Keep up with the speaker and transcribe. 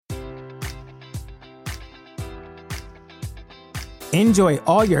Enjoy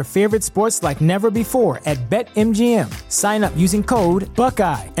all your favorite sports like never before at BetMGM. Sign up using code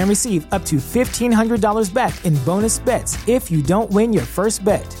Buckeye and receive up to $1,500 back in bonus bets if you don't win your first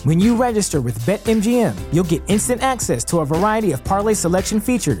bet. When you register with BetMGM, you'll get instant access to a variety of parlay selection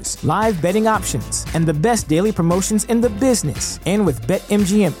features, live betting options, and the best daily promotions in the business. And with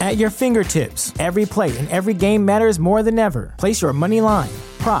BetMGM at your fingertips, every play and every game matters more than ever. Place your money line,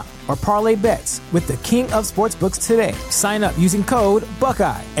 prop, or parlay bets with the king of sportsbooks today. Sign up using code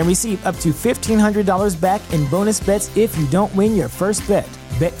Buckeye and receive up to $1,500 back in bonus bets if you don't win your first bet.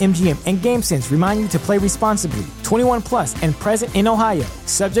 BetMGM and GameSense remind you to play responsibly. 21 plus and present in Ohio,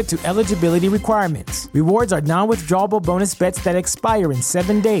 subject to eligibility requirements. Rewards are non-withdrawable bonus bets that expire in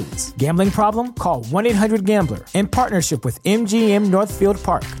 7 days. Gambling problem? Call 1-800-GAMBLER. In partnership with MGM Northfield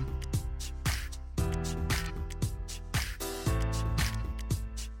Park.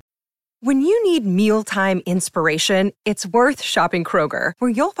 When you need mealtime inspiration, it's worth shopping Kroger, where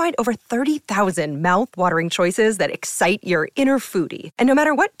you'll find over 30,000 mouth-watering choices that excite your inner foodie. And no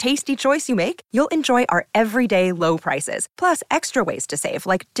matter what tasty choice you make, you'll enjoy our everyday low prices, plus extra ways to save,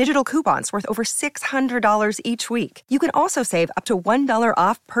 like digital coupons worth over $600 each week. You can also save up to $1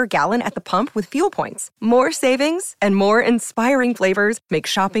 off per gallon at the pump with fuel points. More savings and more inspiring flavors make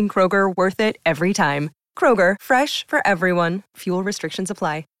shopping Kroger worth it every time. Kroger, fresh for everyone. Fuel restrictions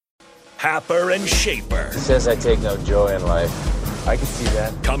apply. Happer and Schaefer. Says I take no joy in life. I can see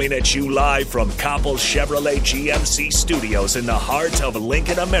that. Coming at you live from Coppel Chevrolet GMC Studios in the heart of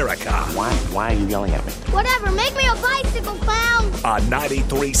Lincoln, America. Why are you yelling at me? Whatever, make me a bicycle clown. On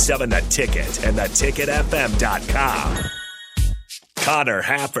 93.7 The Ticket and theticketfm.com. Connor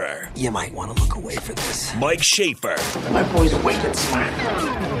Happer. You might want to look away for this. Mike Schaefer. My boy's wicked smart.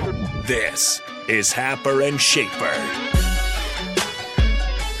 This is Happer and Schaefer.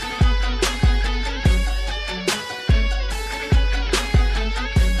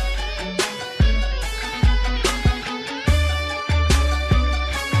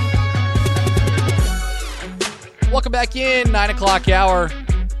 Welcome back in, 9 o'clock hour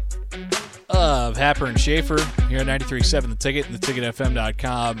of Happer and Schaefer here at 93.7 The Ticket and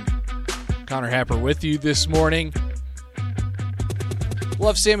theticketfm.com. Connor Happer with you this morning. We'll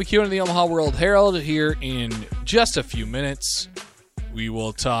have Sam McEwen of the Omaha World Herald here in just a few minutes. We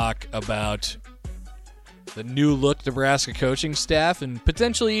will talk about the new look Nebraska coaching staff and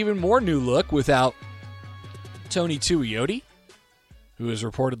potentially even more new look without Tony Tuioti, who is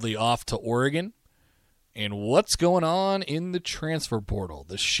reportedly off to Oregon. And what's going on in the transfer portal,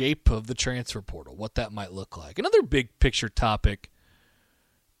 the shape of the transfer portal, what that might look like. Another big picture topic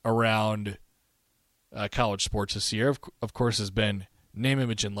around college sports this year, of course, has been name,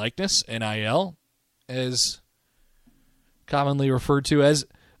 image, and likeness, NIL, as commonly referred to as.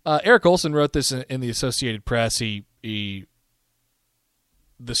 Eric Olson wrote this in the Associated Press. The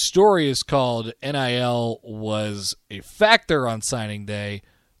story is called NIL was a factor on signing day,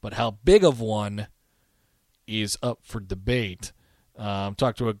 but how big of one is up for debate.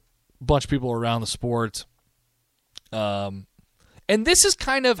 Talked to a bunch of people around the sport. And this is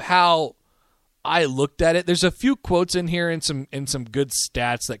kind of how I looked at it. There's a few quotes in here and some good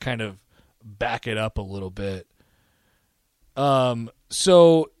stats that kind of back it up a little bit.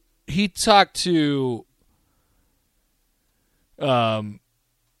 So he talked to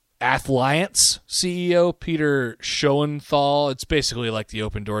Athliance CEO Peter Schoenthal. It's basically like the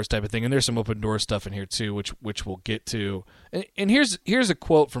open doors type of thing, and there's some open door stuff in here too, which we'll get to. And here's a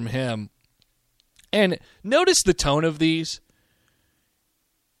quote from him. And notice the tone of these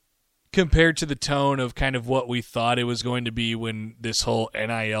compared to the tone of kind of what we thought it was going to be when this whole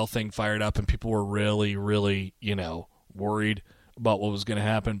NIL thing fired up and people were really, really, worried about what was going to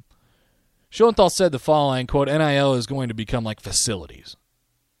happen. Schoenthal said the following, quote, NIL is going to become like facilities.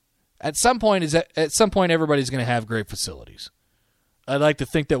 At some point, everybody's going to have great facilities. I'd like to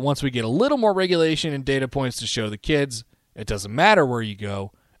think that once we get a little more regulation and data points to show the kids, it doesn't matter where you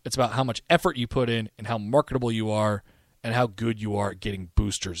go. It's about how much effort you put in and how marketable you are and how good you are at getting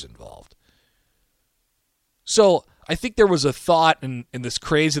boosters involved. So I think there was a thought in this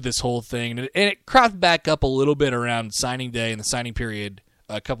craze of this whole thing, and it cropped back up a little bit around signing day and the signing period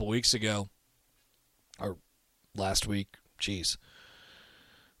a couple weeks ago, or last week. Jeez.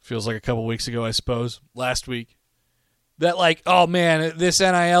 Feels like a couple weeks ago, I suppose. Last week. That like, oh man, this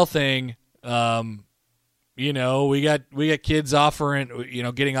NIL thing, we got kids offering,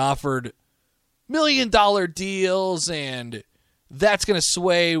 getting offered $1 million deals, and that's going to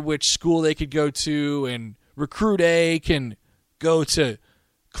sway which school they could go to, and recruit A can go to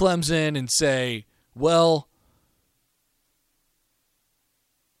Clemson and say, well,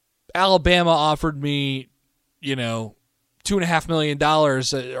 Alabama offered me, $2 $2.5 million,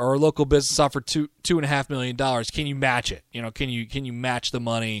 or a local business offered $2.5 million. Can you match it? Can you match the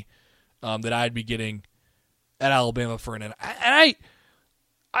money that I'd be getting at Alabama for an? And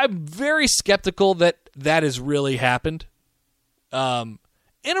I'm very skeptical that has really happened. And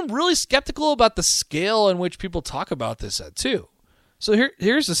I'm really skeptical about the scale in which people talk about this at too. So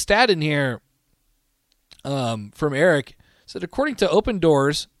here's a stat in here from Eric. It said, according to Open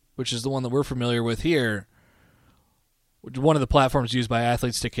Doors, which is the one that we're familiar with here, which is one of the platforms used by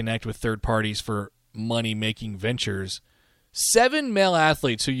athletes to connect with third parties for money-making ventures, 7 male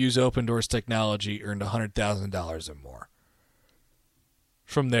athletes who use Open Doors technology earned $100,000 or more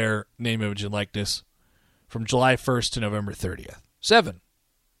from their name, image, and likeness from July 1st to November 30th. 7.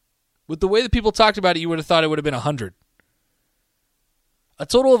 With the way that people talked about it, you would have thought it would have been 100. A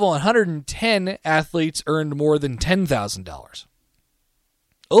total of 110 athletes earned more than $10,000.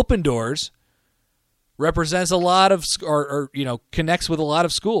 Open Doors represents a lot of, connects with a lot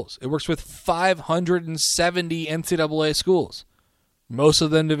of schools. It works with 570 NCAA schools, most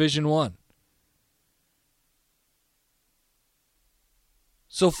of them Division I.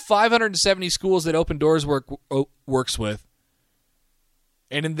 So 570 schools that Open Doors works with,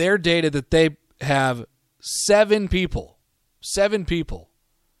 and in their data that they have, 7 people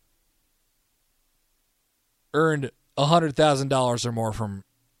earned $100,000 or more from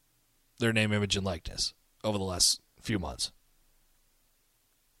their name, image, and likeness over the last few months.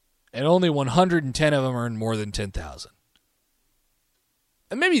 And only 110 of them earned more than $10,000.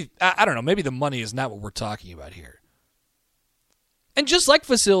 And maybe, I don't know, maybe the money is not what we're talking about here. And just like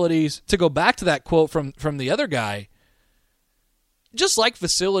facilities, to go back to that quote from the other guy, just like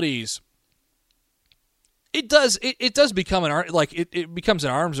facilities, it does become it becomes an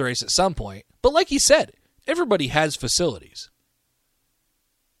arms race at some point. But like he said, everybody has facilities.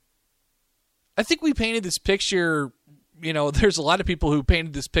 I think we painted this picture, there's a lot of people who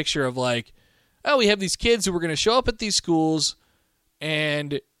painted this picture of like, oh, we have these kids who are going to show up at these schools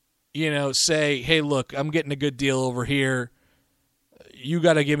and, say, hey, look, I'm getting a good deal over here. You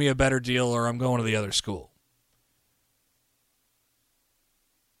got to give me a better deal or I'm going to the other school.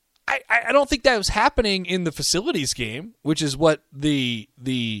 I don't think that was happening in the facilities game, which is what the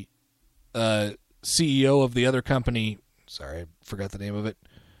CEO of the other company, sorry, I forgot the name of it,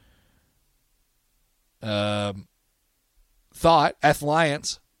 thought,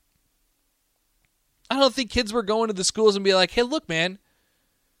 Athlance. I don't think kids were going to the schools and be like, hey, look, man,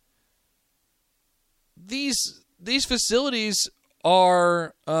 these facilities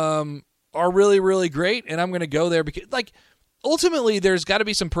are really, really great, and I'm going to go there because, like, ultimately there's got to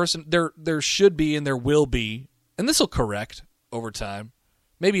be some person there should be and there will be, and this will correct over time.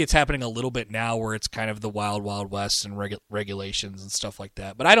 Maybe it's happening a little bit now where it's kind of the wild, wild west and regulations and stuff like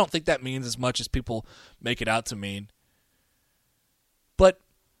that. But I don't think that means as much as people make it out to mean. But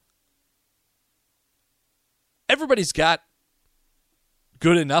everybody's got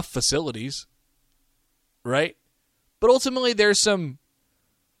good enough facilities, right? But ultimately there's some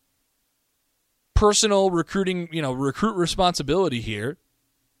personal recruiting, recruit responsibility here.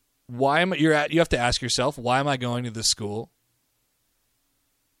 You have to ask yourself, why am I going to this school?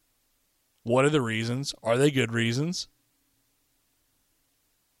 What are the reasons? Are they good reasons?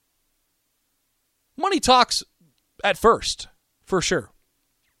 Money talks at first, for sure.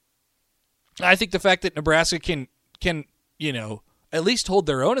 I think the fact that Nebraska can at least hold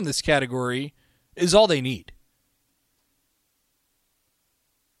their own in this category is all they need.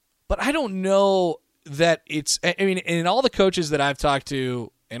 But I don't know that and all the coaches that I've talked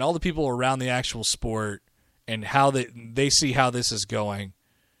to and all the people around the actual sport and how they see how this is going,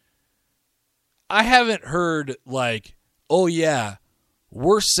 I haven't heard like, oh yeah,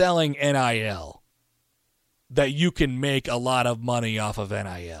 we're selling NIL, that you can make a lot of money off of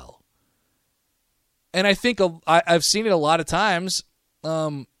NIL. And I think I've seen it a lot of times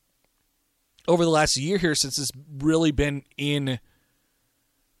over the last year here since it's really been in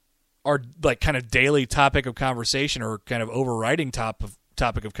our like kind of daily topic of conversation or kind of overriding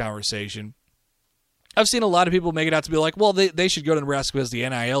topic of conversation. I've seen a lot of people make it out to be like, well, they should go to Nebraska because the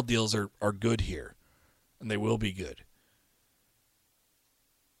NIL deals are good here, and they will be good.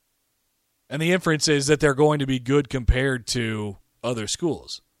 And the inference is that they're going to be good compared to other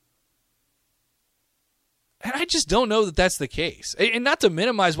schools. And I just don't know that that's the case. And not to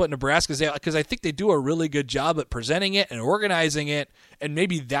minimize what Nebraska's at, because I think they do a really good job at presenting it and organizing it, and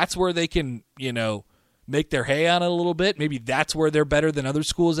maybe that's where they can, make their hay on it a little bit. Maybe that's where they're better than other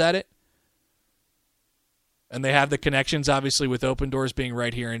schools at it. And they have the connections, obviously, with Open Doors being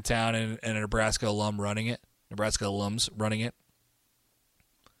right here in town and a Nebraska alums running it.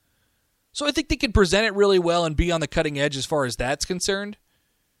 So So I think they can present it really well and be on the cutting edge as far as that's concerned.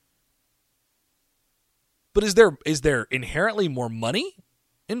 But is there inherently more money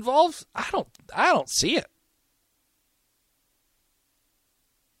involved? I don't see it.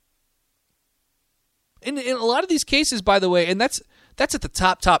 In a lot of these cases, by the way, and that's at the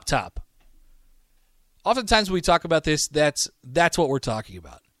top. Oftentimes when we talk about this, that's what we're talking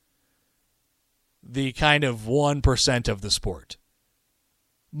about. The kind of 1% of the sport.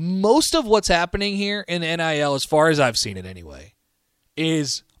 Most of what's happening here in NIL, as far as I've seen it anyway,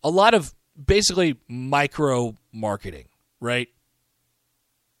 is a lot of basically micro marketing, right?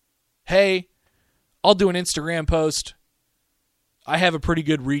 Hey, I'll do an Instagram post. I have a pretty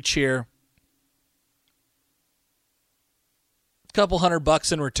good reach here. A couple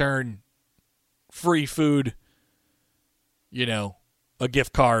 $100 in return. Free food. A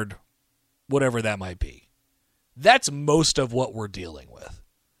gift card. Whatever that might be. That's most of what we're dealing with.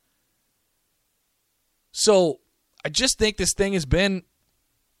 So, I just think this thing has been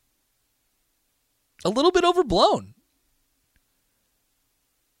a little bit overblown.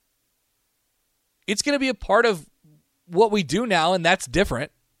 It's going to be a part of what we do now, and that's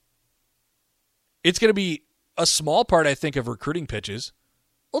different. It's going to be a small part, I think, of recruiting pitches.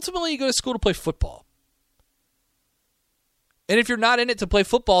 Ultimately, you go to school to play football. And if you're not in it to play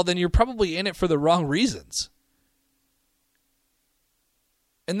football, then you're probably in it for the wrong reasons.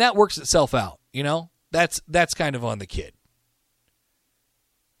 And that works itself out, That's kind of on the kid.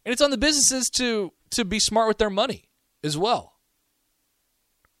 And it's on the businesses to be smart with their money as well.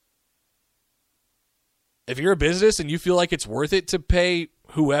 If you're a business and you feel like it's worth it to pay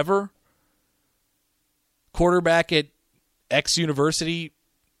whoever, quarterback at X university,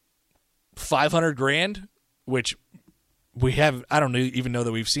 $500,000, which I don't even know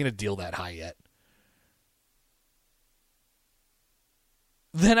that we've seen a deal that high yet.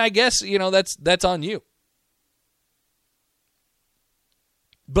 Then I guess, that's on you.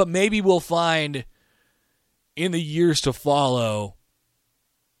 But maybe we'll find in the years to follow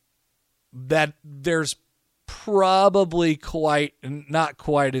that there's probably not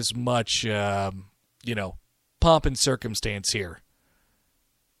quite as much, pomp and circumstance here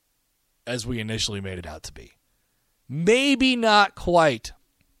as we initially made it out to be. Maybe not quite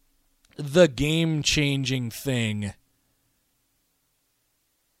the game-changing thing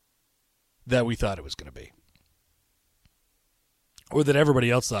that we thought it was going to be. Or that everybody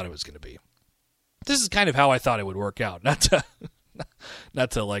else thought it was going to be. This is kind of how I thought it would work out. Not to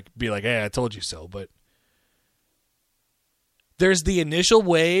be like, hey, I told you so, but there's the initial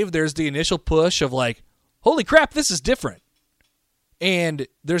wave, there's the initial push of like, holy crap, this is different. And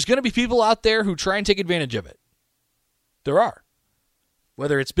there's going to be people out there who try and take advantage of it. There are.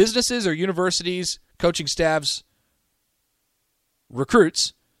 Whether it's businesses or universities, coaching staffs,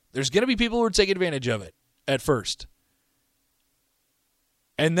 recruits, there's going to be people who take advantage of it at first.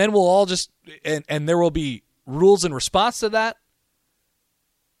 And then we'll all just, and there will be rules in response to that.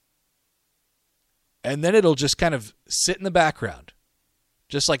 And then it'll just kind of sit in the background,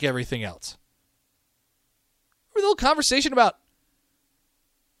 just like everything else. Remember the little conversation about,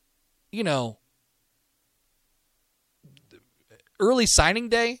 early signing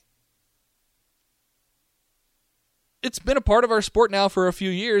day? It's been a part of our sport now for a few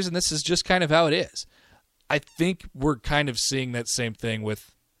years, and this is just kind of how it is. I think we're kind of seeing that same thing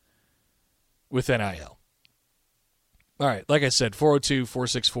with NIL. All right, like I said,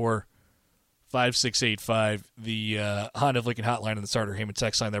 402-464-5685, the Honda of Lincoln hotline and the Starter Heyman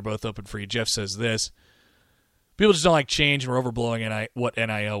text line, they're both open for you. Jeff says this: people just don't like change, and we're overblowing what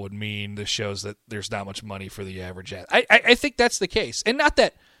NIL would mean. This shows that there's not much money for the average ad. I think that's the case, and not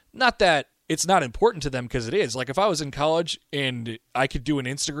that it's not important to them, because it is. Like if I was in college and I could do an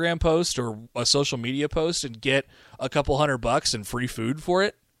Instagram post or a social media post and get a couple $100 and free food for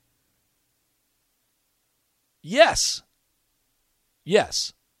it. Yes.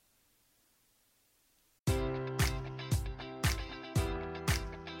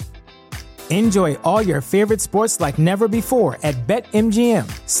 Enjoy all your favorite sports like never before at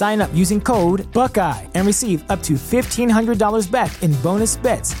BetMGM. Sign up using code Buckeye and receive up to $1,500 back in bonus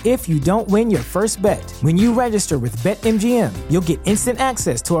bets if you don't win your first bet. When you register with BetMGM, you'll get instant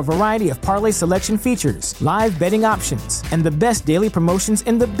access to a variety of parlay selection features, live betting options, and the best daily promotions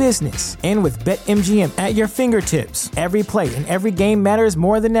in the business. And with BetMGM at your fingertips, every play and every game matters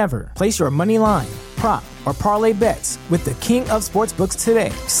more than ever. Place your money line, prop, or parlay bets with the king of sportsbooks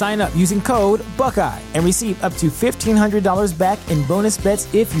today. Sign up using code Buckeye and receive up to $1,500 back in bonus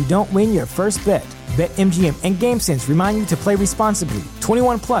bets if you don't win your first bet. BetMGM and GameSense remind you to play responsibly.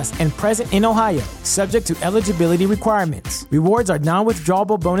 21 plus and present in Ohio, subject to eligibility requirements. Rewards are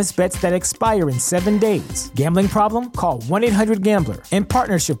non-withdrawable bonus bets that expire in 7 days. Gambling problem? Call 1-800-GAMBLER. In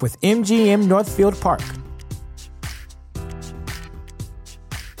partnership with MGM Northfield Park.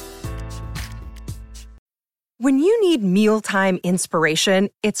 When you need mealtime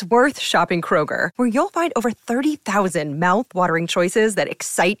inspiration, it's worth shopping Kroger, where you'll find over 30,000 mouth-watering choices that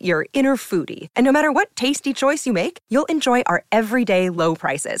excite your inner foodie. And no matter what tasty choice you make, you'll enjoy our everyday low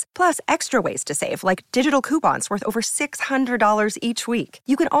prices, plus extra ways to save, like digital coupons worth over $600 each week.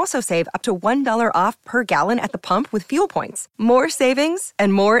 You can also save up to $1 off per gallon at the pump with fuel points. More savings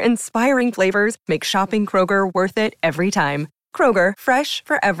and more inspiring flavors make shopping Kroger worth it every time. Kroger, fresh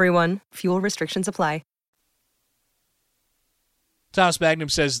for everyone. Fuel restrictions apply. Thomas Magnum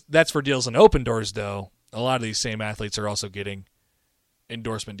says that's for deals on open doors, though. A lot of these same athletes are also getting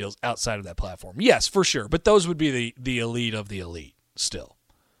endorsement deals outside of that platform. Yes, for sure. But those would be the elite of the elite still.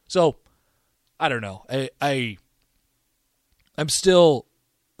 So, I don't know. I'm still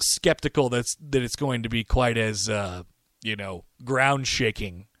skeptical that it's going to be quite as, ground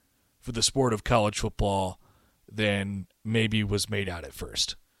shaking for the sport of college football than maybe was made out at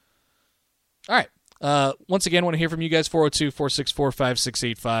first. All right. Once again, want to hear from you guys,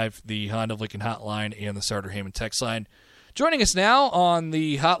 402-464-5685, the Honda of Lincoln hotline and the Sartor Heyman text line. Joining us now on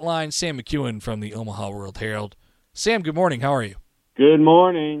the hotline, Sam McEwen from the Omaha World-Herald. Sam, good morning. How are you? Good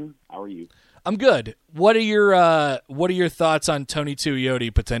morning. How are you? I'm good. What are your thoughts on Tony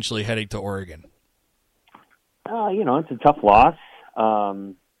Tuioti potentially heading to Oregon? It's a tough loss.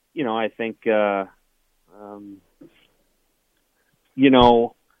 I think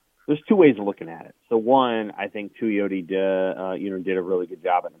there's two ways of looking at it. So one, I think Tuioti did a really good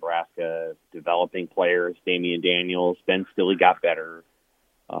job at Nebraska developing players. Damian Daniels, Ben Stilley got better.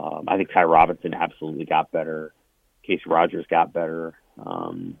 I think Ty Robinson absolutely got better. Casey Rogers got better.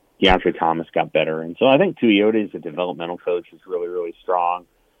 DeAndre Thomas got better. And so I think Tuioti is a developmental coach who's really, really strong.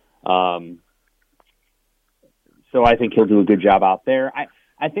 So I think he'll do a good job out there.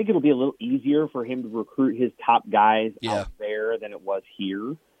 I think it'll be a little easier for him to recruit his top guys out there than it was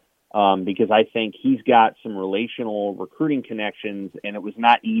here. Because I think he's got some relational recruiting connections, and it was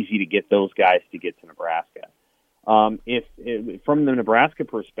not easy to get those guys to get to Nebraska. If from the Nebraska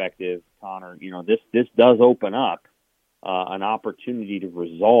perspective, Connor, this does open up an opportunity to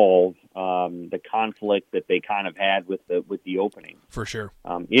resolve the conflict that they kind of had with the opening. For sure.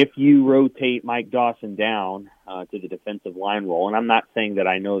 If you rotate Mike Dawson down to the defensive line role, and I'm not saying that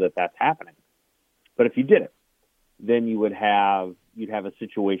I know that that's happening, but if you did it, then you'd have a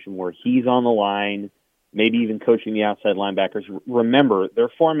situation where he's on the line, maybe even coaching the outside linebackers. Remember, their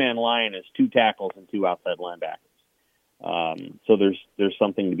four-man line is 2 tackles and 2 outside linebackers. So there's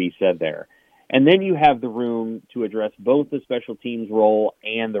something to be said there. And then you have the room to address both the special teams role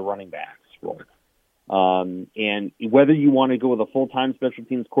and the running backs role. And whether you want to go with a full-time special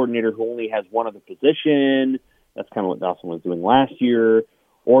teams coordinator who only has one other position, that's kind of what Dawson was doing last year,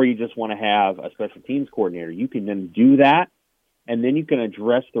 or you just want to have a special teams coordinator, you can then do that, and then you can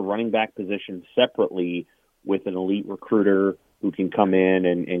address the running back position separately with an elite recruiter who can come in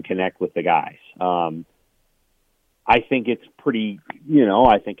and connect with the guys. I think it's pretty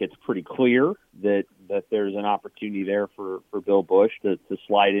clear that there's an opportunity there for Bill Busch to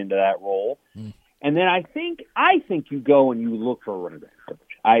slide into that role. And then I think you go and you look for a running back coach.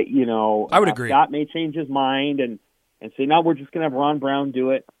 I would agree. Scott may change his mind and say, no, we're just going to have Ron Brown do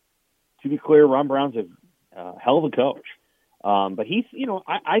it. To be clear, Ron Brown's a hell of a coach. But he's,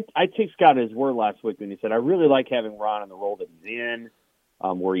 I take Scott at his word last week when he said, I really like having Ron in the role that he's in,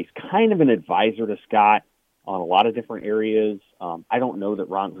 where he's kind of an advisor to Scott on a lot of different areas. I don't know that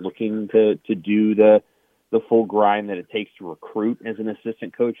Ron's looking to do the full grind that it takes to recruit as an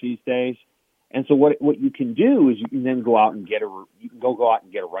assistant coach these days. And so what you can do is you can then go out and get a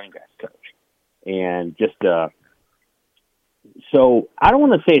running backs coach. And just, so I don't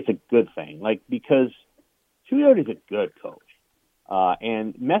want to say it's a good thing, because Tuioti is a good coach.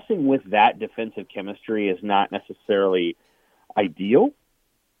 And messing with that defensive chemistry is not necessarily ideal,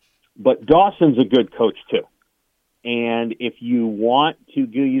 but Dawson's a good coach too. And if you want to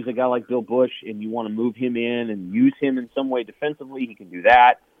use a guy like Bill Busch and you want to move him in and use him in some way defensively, he can do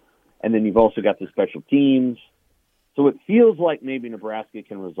that. And then you've also got the special teams. So it feels like maybe Nebraska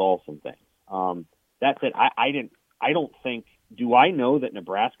can resolve some things. That said, I I don't think. Do I know that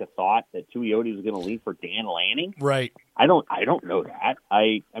Nebraska thought that Tuioti was going to leave for Dan Lanning? Right. I don't know that.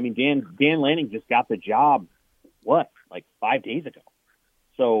 I mean, Dan Lanning just got the job, like 5 days ago.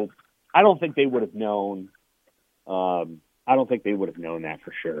 So I don't think they would have known. I don't think they would have known that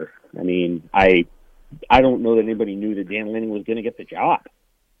for sure. I mean, I don't know that anybody knew that Dan Lanning was going to get the job.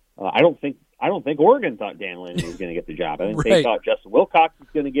 I don't think Oregon thought Dan Lanning was going to get the job. I think they thought Justin Wilcox was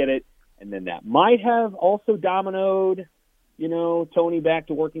going to get it, and then that might have also dominoed, Tony back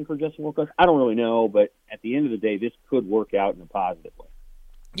to working for Justin Wilcox. I don't really know, but at the end of the day, this could work out in a positive way.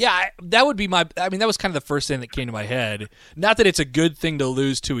 Yeah, that would be that was kind of the first thing that came to my head. Not that it's a good thing to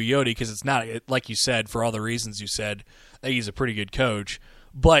lose to Tuioti, because it's not, like you said, for all the reasons you said, that he's a pretty good coach.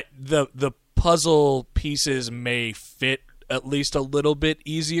 But the puzzle pieces may fit at least a little bit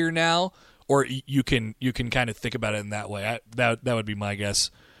easier now, or you can kind of think about it in that way. That would be my guess,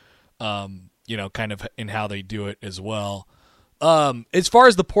 kind of in how they do it as well. As far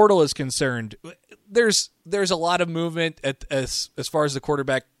as the portal is concerned, there's a lot of movement as far as the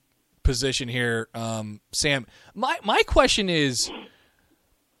quarterback position here. Sam, my question is,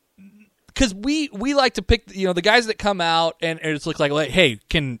 because we like to pick the guys that come out and it's look like hey,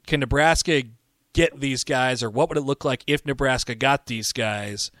 can Nebraska get these guys, or what would it look like if Nebraska got these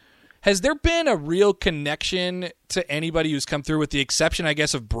guys? Has there been a real connection to anybody who's come through, with the exception, I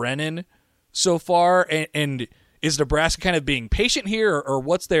guess, of Brennan so far? And is Nebraska kind of being patient here, or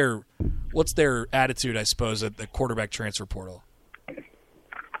what's their attitude, I suppose, at the quarterback transfer portal?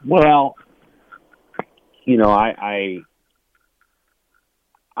 Well, I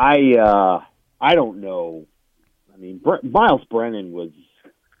don't know. I mean, Miles Brennan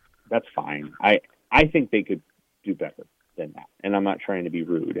that's fine. I think they could do better than that, and I'm not trying to be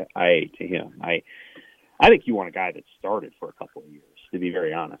rude to him. I think you want a guy that started for a couple of years, to be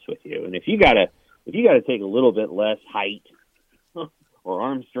very honest with you. And if you got to take a little bit less height or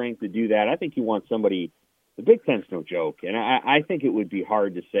arm strength to do that, I think you want somebody. The Big Ten's no joke, and I think it would be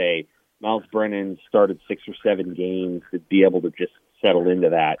hard to say Miles Brennan started 6 or 7 games to be able to just settle into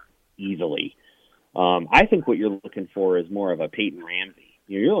that easily. I think what you're looking for is more of a Peyton Ramsey.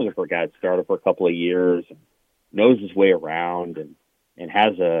 You're looking for a guy that started for a couple of years, and knows his way around, and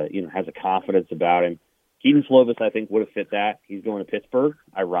has a confidence about him. Keaton Slovis, I think, would have fit that. He's going to Pittsburgh,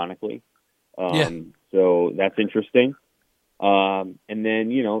 ironically. So that's interesting. And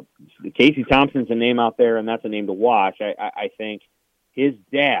then, Casey Thompson's a name out there, and that's a name to watch. I think his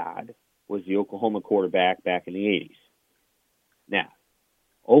dad was the Oklahoma quarterback back in the 80s. Now,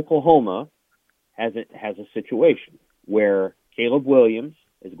 Oklahoma has a situation where Caleb Williams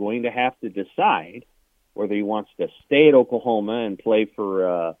is going to have to decide whether he wants to stay at Oklahoma and play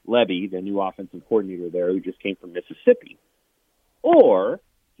for Levy, the new offensive coordinator there who just came from Mississippi, or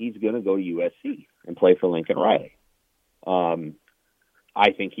he's going to go to USC and play for Lincoln Riley.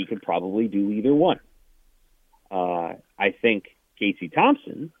 I think he could probably do either one. I think Casey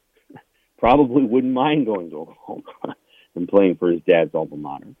Thompson probably wouldn't mind going to Oklahoma and playing for his dad's alma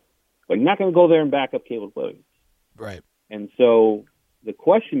mater, but he's not going to go there and back up Caleb Williams. Right. And so the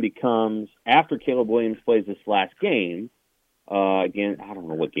question becomes, after Caleb Williams plays this last game, again, I don't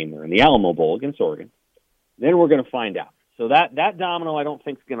know what game they're in, the Alamo Bowl against Oregon, then we're going to find out. So that domino I don't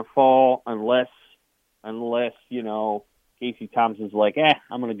think is going to fall unless Casey Thompson's like,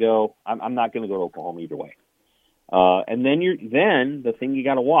 I'm going to go. I'm not going to go to Oklahoma either way. And then the thing you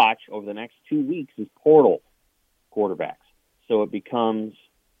got to watch over the next 2 weeks is portal quarterbacks. So it becomes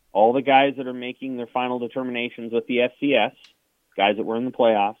all the guys that are making their final determinations with the FCS, guys that were in the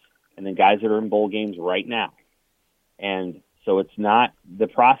playoffs, and then guys that are in bowl games right now. And so the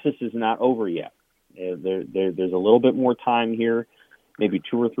process is not over yet. There's a little bit more time here, maybe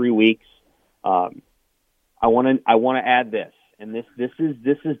 2 or 3 weeks. I want to add this, and this is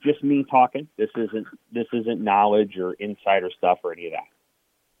just me talking. This isn't knowledge or insider stuff or any of that.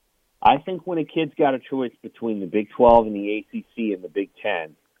 I think when a kid's got a choice between the Big 12 and the ACC and the Big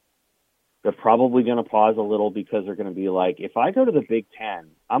 10, they're probably going to pause a little, because they're going to be like, if I go to the Big 10,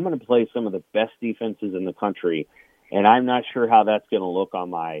 I'm going to play some of the best defenses in the country, and I'm not sure how that's going to look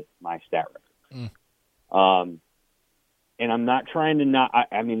on my stat record. And I'm not trying to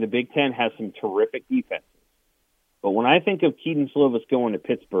I mean, the Big 10 has some terrific defenses. But when I think of Keaton Slovis going to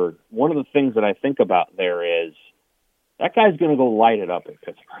Pittsburgh, one of the things that I think about there is that guy's going to go light it up at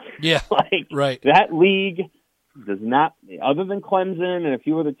Pittsburgh. Yeah, right. That league does not, other than Clemson and a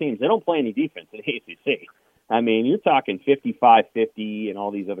few other teams, they don't play any defense in the ACC. I mean, you're talking 55-50 and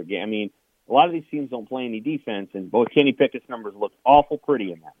all these other games. I mean, a lot of these teams don't play any defense, and both Kenny Pickett's numbers look awful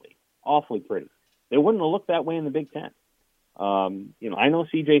pretty in that league. Awfully pretty. They wouldn't have looked that way in the Big Ten. I know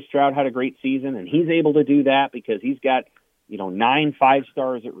C.J. Stroud had a great season, and he's able to do that because he's got 9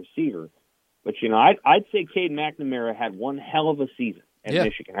 5-stars at receiver. But I'd say Cade McNamara had one hell of a season at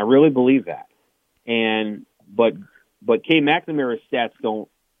Michigan. I really believe that. But Cade McNamara's stats don't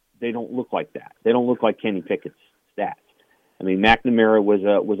look like that. They don't look like Kenny Pickett's stats. I mean, McNamara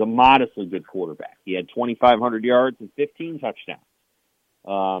was a modestly good quarterback. He had 2,500 yards and 15 touchdowns.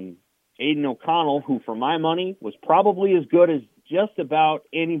 Aiden O'Connell, who for my money was probably as good as just about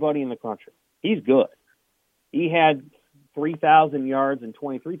anybody in the country. He's good. He had 3,000 yards and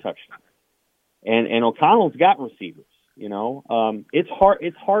 23 touchdowns. And O'Connell's got receivers. It's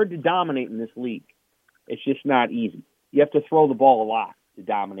hard to dominate in this league. It's just not easy. You have to throw the ball a lot to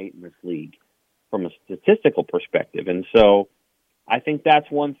dominate in this league from a statistical perspective. And so I think that's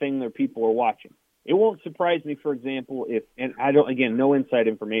one thing that people are watching. It won't surprise me, for example, no inside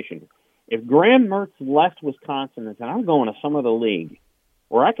information. If Graham Mertz left Wisconsin and said, I'm going to some other league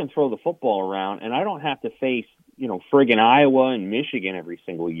where I can throw the football around and I don't have to face, friggin' Iowa and Michigan every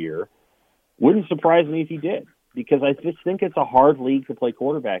single year, wouldn't surprise me if he did. Because I just think it's a hard league to play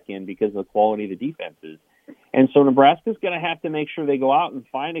quarterback in because of the quality of the defenses. And so Nebraska's going to have to make sure they go out and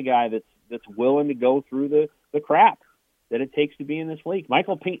find a guy that's willing to go through the crap that it takes to be in this league.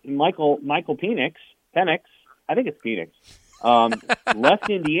 Michael Penix, I think it's Penix, left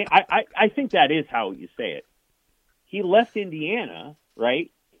Indiana. I think that is how you say it. He left Indiana, right?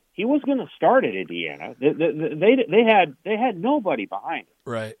 He was going to start at Indiana. They had nobody behind him,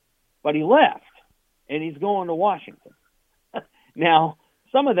 right? But he left. And he's going to Washington. Now,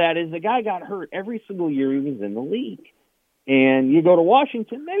 some of that is the guy got hurt every single year he was in the league. And you go to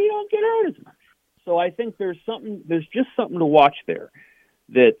Washington, maybe you don't get hurt as much. So I think there's just something to watch there.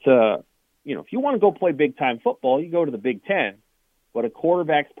 That, if you want to go play big-time football, you go to the Big Ten. But a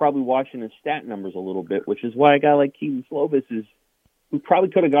quarterback's probably watching his stat numbers a little bit, which is why a guy like Keaton Slovis who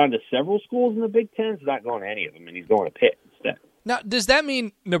probably could have gone to several schools in the Big Ten, is not going to any of them, and he's going to Pitt instead. Now, does that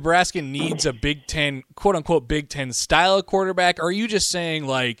mean Nebraska needs a Big Ten, quote-unquote Big Ten style of quarterback, or are you just saying,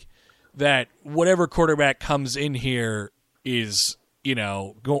 that whatever quarterback comes in here is,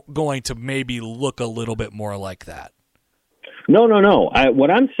 going to maybe look a little bit more like that? No.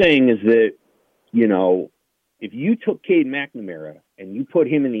 What I'm saying is that, if you took Cade McNamara and you put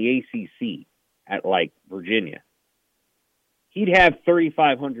him in the ACC at, Virginia, he'd have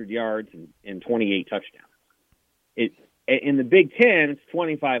 3,500 yards and 28 touchdowns. In the Big Ten, it's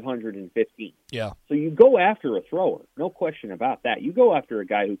 2,515. Yeah. So you go after a thrower, no question about that. You go after a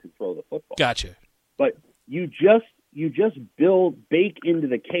guy who can throw the football. Gotcha. But you just bake into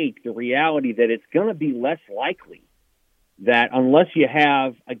the cake the reality that it's going to be less likely that unless you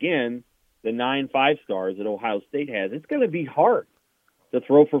have, again, the 9 5-stars that Ohio State has, it's going to be hard to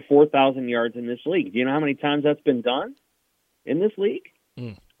throw for 4,000 yards in this league. Do you know how many times that's been done in this league?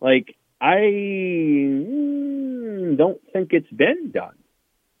 I don't think it's been done.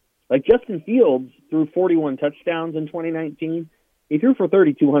 Justin Fields threw 41 touchdowns in 2019. He threw for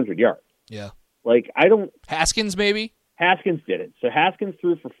 3,200 yards. Yeah. Haskins maybe? Haskins did it. So Haskins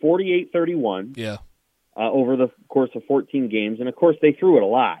threw for 48-31. Yeah. Over the course of 14 games. And, of course, they threw it a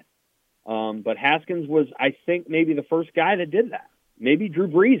lot. But Haskins was, I think, maybe the first guy that did that. Maybe Drew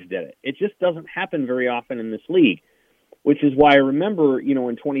Brees did it. It just doesn't happen very often in this league. Which is why I remember, in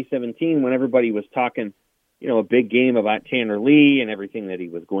 2017 when everybody was talking, a big game about Tanner Lee and everything that he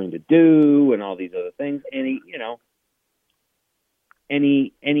was going to do and all these other things. And he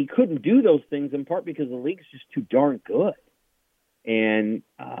couldn't do those things in part because the league's just too darn good. And,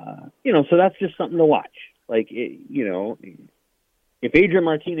 so that's just something to watch. If Adrian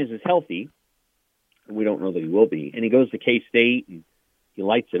Martinez is healthy, and we don't know that he will be, and he goes to K-State and he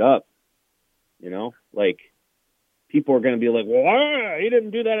lights it up, people are going to be like, well, he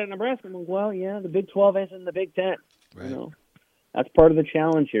didn't do that at Nebraska. Well, yeah, the Big 12 isn't the Big 10. Right. That's part of the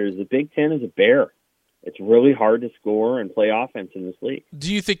challenge here is the Big 10 is a bear. It's really hard to score and play offense in this league.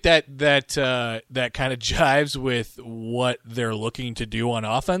 Do you think that kind of jives with what they're looking to do on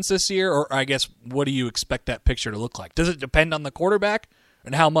offense this year? Or I guess, what do you expect that picture to look like? Does it depend on the quarterback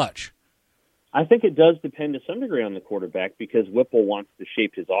and how much? I think it does depend to some degree on the quarterback because Whipple wants to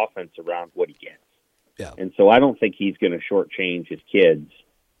shape his offense around what he gets. Yeah. And so I don't think he's going to shortchange his kids,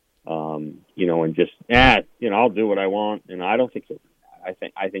 and just, I'll do what I want. And I don't think so. I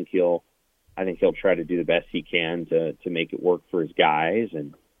think he'll try to do the best he can to make it work for his guys.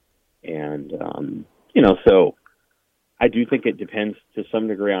 So I do think it depends to some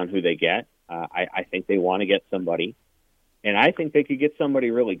degree on who they get. I think they want to get somebody, and I think they could get somebody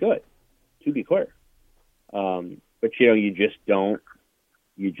really good, to be clear. But you just don't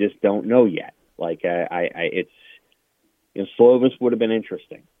know yet. Slovis would have been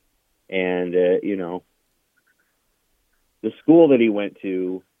interesting. And, the school that he went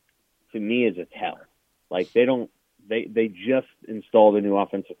to me, is a tell. Like, they just installed a new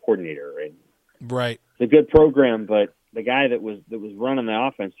offensive coordinator. And right. It's a good program, but the guy that was running the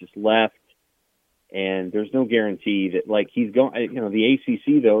offense just left. And there's no guarantee that, like, he's going. The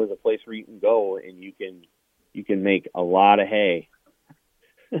ACC though is a place where you can go and you can make a lot of hay.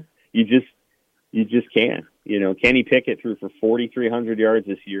 you just can. Kenny Pickett threw for 4,300 yards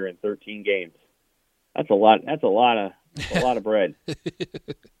this year in 13 games. That's a lot. That's a lot of bread.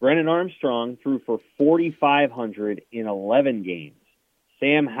 Brennan Armstrong threw for 4,500 in 11 games.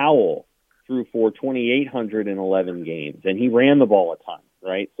 Sam Howell threw for 2,800 in 11 games, and he ran the ball a ton.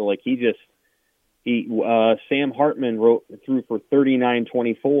 Right, so like Sam Hartman threw for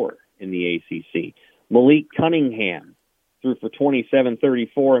 39-24 in the ACC. Malik Cunningham threw for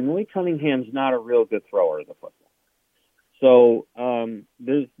 27-34, and Malik Cunningham's not a real good thrower of the football. So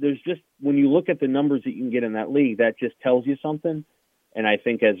there's just, when you look at the numbers that you can get in that league, that just tells you something. And I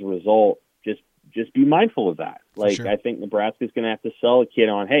think as a result, just be mindful of that. Like, sure. I think Nebraska's going to have to sell a kid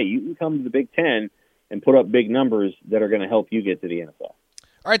on, hey, you can come to the Big Ten and put up big numbers that are going to help you get to the NFL.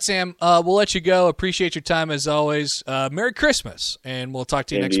 All right, Sam, we'll let you go. Appreciate your time as always. Merry Christmas, and we'll talk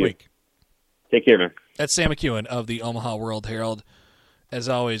to you next week. Take care, man. That's Sam McEwen of the Omaha World-Herald. As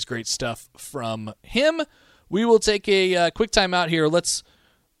always, great stuff from him. We will take a quick time out here. Let's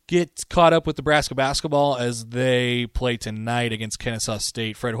get caught up with Nebraska basketball as they play tonight against Kennesaw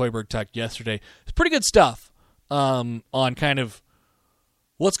State. Fred Hoiberg talked yesterday. It's pretty good stuff on kind of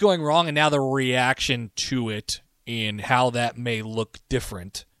what's going wrong and now the reaction to it, and how that may look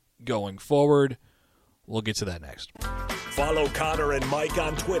different going forward. We'll get to that next. Follow Connor and Mike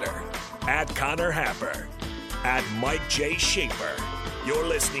on Twitter @ConnorHapper, @MikeJ.Schaefer. You're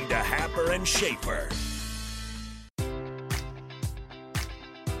listening to Happer and Schaefer.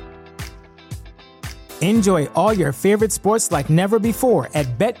 Enjoy all your favorite sports like never before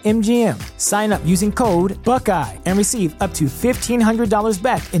at BetMGM. Sign up using code Buckeye and receive up to $1,500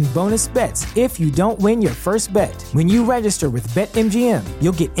 back in bonus bets if you don't win your first bet. When you register with BetMGM,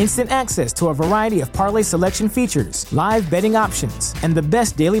 you'll get instant access to a variety of parlay selection features, live betting options, and the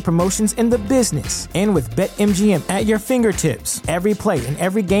best daily promotions in the business. And with BetMGM at your fingertips, every play and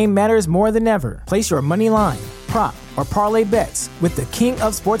every game matters more than ever. Place your money line, prop, or parlay bets with the king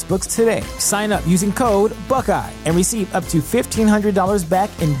of sportsbooks today. Sign up using code Buckeye and receive up to $1,500 back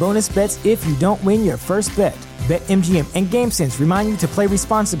in bonus bets if you don't win your first bet. BetMGM and GameSense remind you to play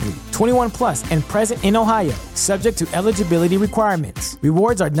responsibly. 21 plus and present in Ohio, subject to eligibility requirements.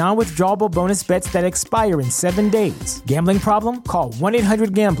 Rewards are non-withdrawable bonus bets that expire in 7 days. Gambling problem? Call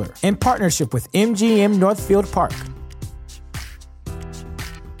 1-800-GAMBLER. In partnership with MGM Northfield Park.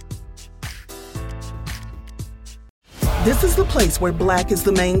 This is the place where Black is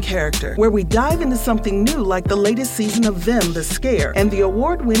the main character, where we dive into something new like the latest season of Them, The Scare, and the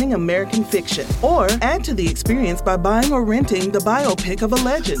award-winning American Fiction. Or add to the experience by buying or renting the biopic of a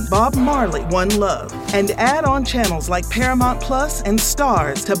legend, Bob Marley, One Love. And add on channels like Paramount Plus and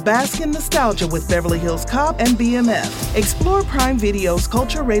Stars to bask in nostalgia with Beverly Hills Cop and BMF. Explore Prime Video's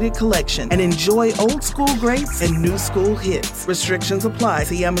culture-rated collection and enjoy old school greats and new school hits. Restrictions apply.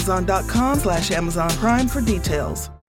 See Amazon.com/Amazon Prime for details.